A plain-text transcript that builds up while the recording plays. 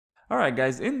Alright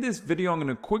guys, in this video I'm going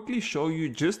to quickly show you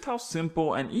just how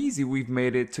simple and easy we've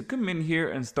made it to come in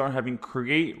here and start having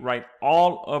Create write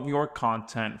all of your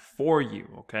content for you,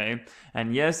 okay?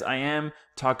 And yes, I am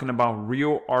talking about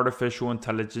real artificial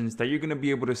intelligence that you're going to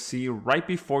be able to see right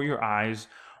before your eyes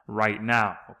right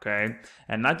now, okay?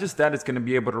 And not just that, it's going to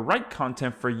be able to write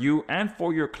content for you and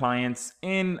for your clients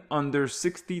in under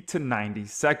 60 to 90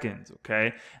 seconds,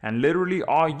 okay? And literally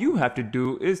all you have to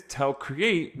do is tell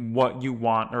Create what you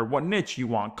want or what niche you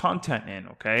want content in,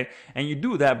 okay? And you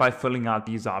do that by filling out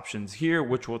these options here,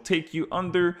 which will take you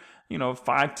under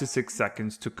 5 to 6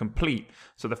 seconds to complete.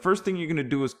 So the first thing you're going to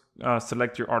do is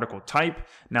select your article type.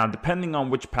 Now, depending on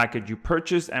which package you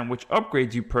purchase and which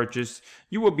upgrades you purchase,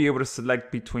 you will be able to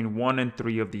select between 1 and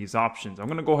 3 of these options. I'm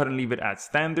going to go ahead and leave it at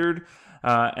standard.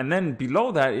 And then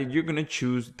below that, you're going to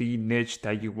choose the niche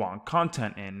that you want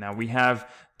content in. Now, we have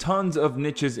tons of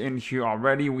niches in here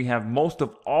already. We have most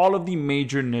of all of the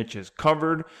major niches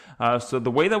covered. So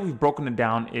the way that we've broken it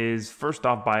down is first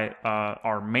off by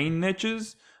our main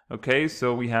niches. Okay,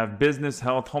 so we have business,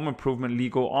 health, home improvement,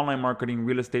 legal, online marketing,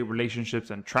 real estate, relationships,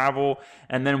 and travel.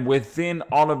 And then within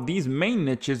all of these main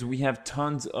niches, we have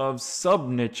tons of sub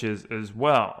niches as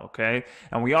well. Okay,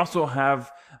 and we also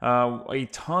have a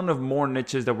ton of more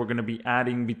niches that we're going to be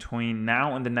adding between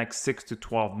now and the next 6 to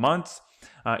 12 months.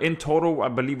 In total, I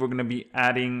believe we're going to be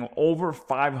adding over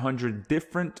 500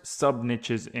 different sub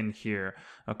niches in here.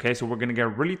 Okay, so we're going to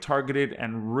get really targeted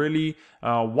and really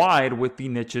wide with the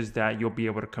niches that you'll be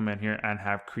able to come in here and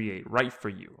have Create write for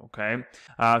you. Okay,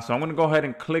 so I'm going to go ahead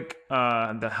and click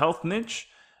the health niche.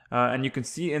 And you can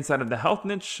see inside of the health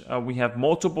niche, we have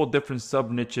multiple different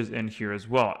sub niches in here as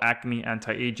well. Acne,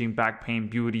 anti-aging, back pain,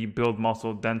 beauty, build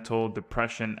muscle, dental,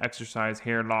 depression, exercise,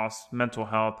 hair loss, mental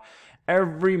health.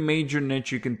 Every major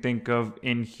niche you can think of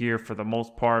in here for the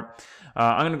most part.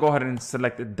 I'm going to go ahead and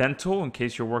select dental in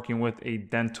case you're working with a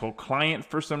dental client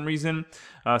for some reason,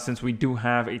 since we do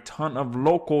have a ton of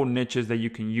local niches that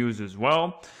you can use as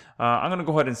well. I'm going to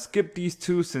go ahead and skip these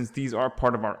two since these are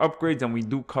part of our upgrades, and we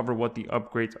do cover what the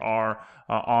upgrades are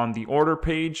on the order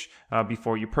page.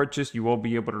 Before you purchase, you will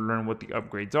be able to learn what the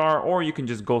upgrades are, or you can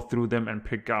just go through them and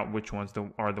pick out which ones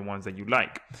are the ones that you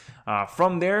like.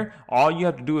 From there, all you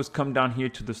have to do is come down here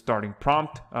to the starting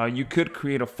prompt. You could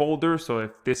create a folder, so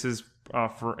if this is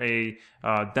for a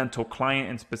dental client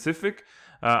in specific,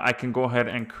 I can go ahead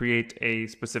and create a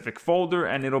specific folder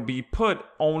and it'll be put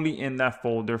only in that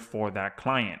folder for that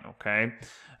client, okay?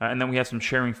 And then we have some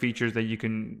sharing features that you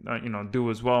can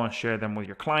do as well and share them with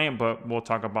your client, but we'll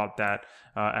talk about that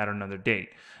at another date.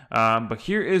 But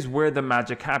here is where the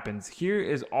magic happens. Here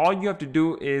is all you have to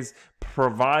do is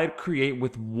provide Create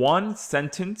with one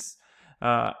sentence,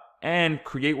 and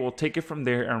Create will take it from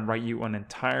there and write you an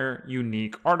entire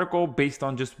unique article based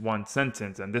on just one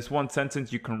sentence. And this one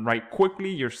sentence you can write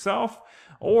quickly yourself,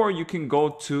 or you can go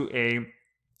to a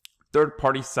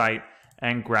third-party site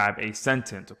and grab a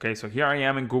sentence. Okay, so here I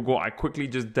am in Google. I quickly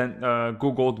just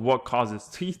Googled what causes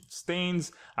teeth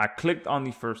stains. I clicked on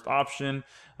the first option,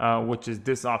 which is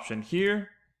this option here.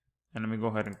 And let me go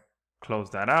ahead and close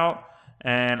that out.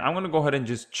 And I'm going to go ahead and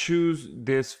just choose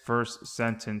this first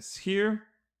sentence here.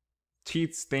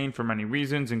 Teeth stain for many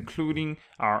reasons, including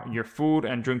your food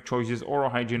and drink choices,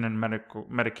 oral hygiene, and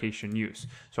medication use.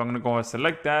 So I'm going to go ahead and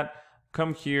select that,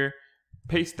 come here,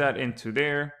 paste that into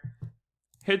there,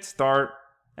 hit start,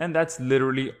 and that's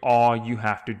literally all you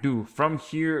have to do. From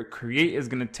here, Create is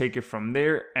going to take it from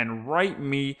there and write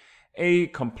me a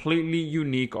completely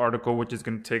unique article, which is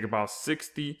going to take about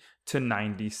 60 to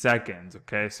 90 seconds.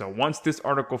 Okay, so once this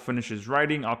article finishes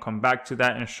writing, I'll come back to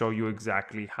that and show you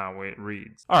exactly how it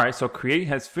reads. All right, so Create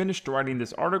has finished writing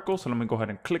this article, so let me go ahead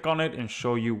and click on it and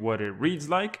show you what it reads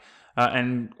like.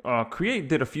 Create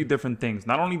did a few different things.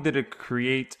 Not only did it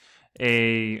create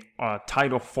a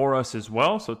title for us as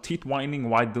well, so teeth whitening,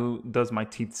 why does my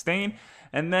teeth stain?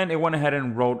 And then it went ahead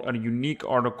and wrote a unique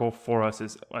article for us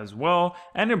as well,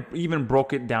 and it even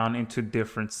broke it down into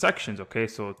different sections. Okay,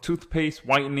 so toothpaste,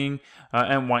 whitening,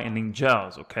 and whitening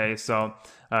gels. Okay, so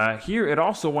here it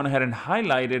also went ahead and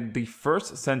highlighted the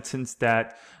first sentence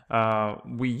that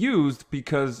we used,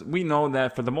 because we know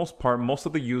that for the most part, most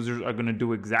of the users are going to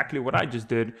do exactly what I just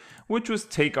did, which was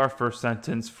take our first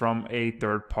sentence from a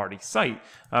third-party site.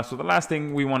 So the last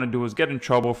thing we want to do is get in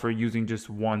trouble for using just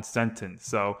one sentence.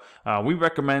 So we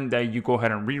recommend that you go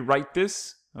ahead and rewrite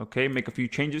this Okay, make a few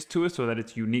changes to it so that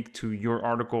it's unique to your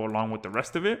article along with the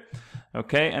rest of it.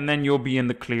 Okay, and then you'll be in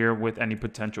the clear with any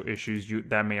potential issues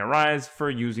that may arise for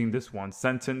using this one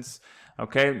sentence.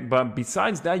 Okay, but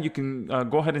besides that, you can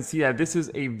go ahead and see that this is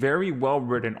a very well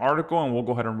written article, and we'll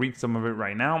go ahead and read some of it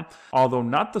right now. Although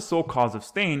not the sole cause of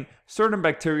stain, certain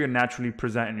bacteria naturally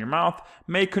present in your mouth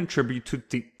may contribute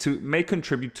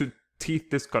to teeth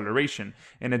discoloration.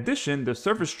 In addition, the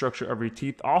surface structure of your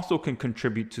teeth also can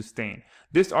contribute to stain.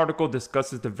 This article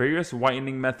discusses the various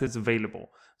whitening methods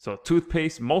available. So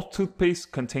most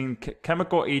toothpaste contain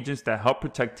chemical agents that help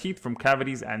protect teeth from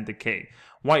cavities and decay.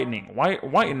 Whitening.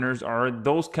 Whiteners are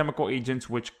those chemical agents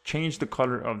which change the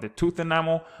color of the tooth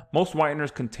enamel. Most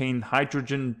whiteners contain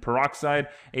hydrogen peroxide,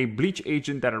 a bleach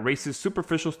agent that erases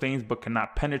superficial stains but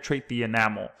cannot penetrate the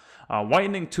enamel.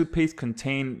 Whitening toothpaste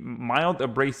contain mild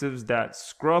abrasives that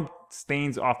scrub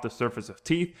stains off the surface of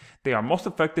teeth. They are most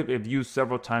effective if used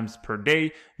several times per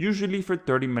day, usually for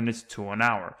 30 minutes to an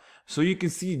hour. So you can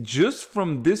see just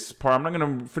from this part, I'm not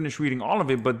going to finish reading all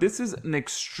of it, but this is an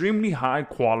extremely high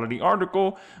quality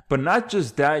article. But not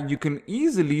just that, you can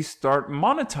easily start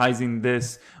monetizing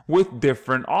this with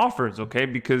different offers, okay?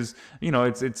 Because, you know,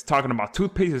 it's talking about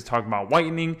toothpaste, it's talking about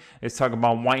whitening, it's talking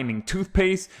about whitening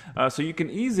toothpaste. So you can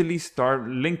easily start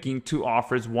linking to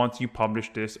offers once you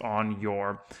publish this on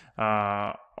your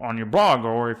blog,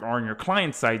 or if on your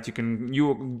client site.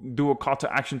 You do a call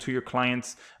to action to your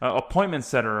client's appointment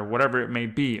setter or whatever it may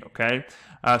be. Okay,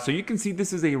 so you can see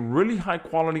this is a really high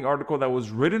quality article that was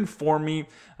written for me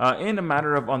in a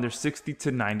matter of under 60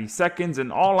 to 90 seconds,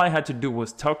 and all I had to do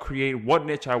was tell Creaite what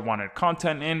niche I wanted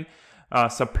content in,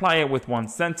 supply it with one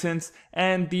sentence,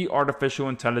 and the artificial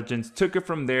intelligence took it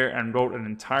from there and wrote an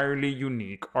entirely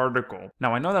unique article.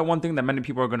 Now, I know that one thing that many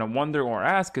people are going to wonder or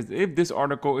ask is if this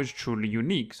article is truly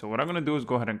unique. So what I'm going to do is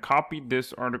go ahead and copy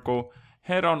this article,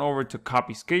 head on over to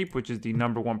Copyscape, which is the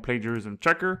 #1 plagiarism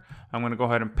checker. I'm going to go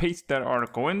ahead and paste that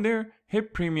article in there,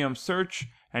 hit premium search,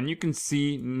 and you can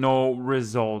see no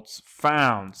results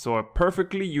found. So a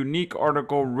perfectly unique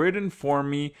article written for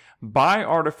me by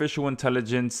artificial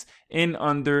intelligence in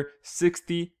under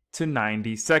 60 to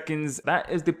 90 seconds. That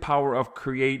is the power of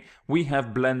Creaite. We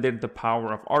have blended the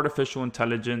power of artificial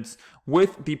intelligence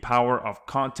with the power of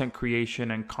content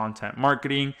creation and content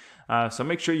marketing. So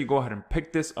make sure you go ahead and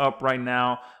pick this up right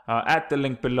now at the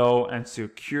link below and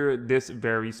secure this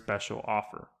very special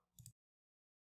offer.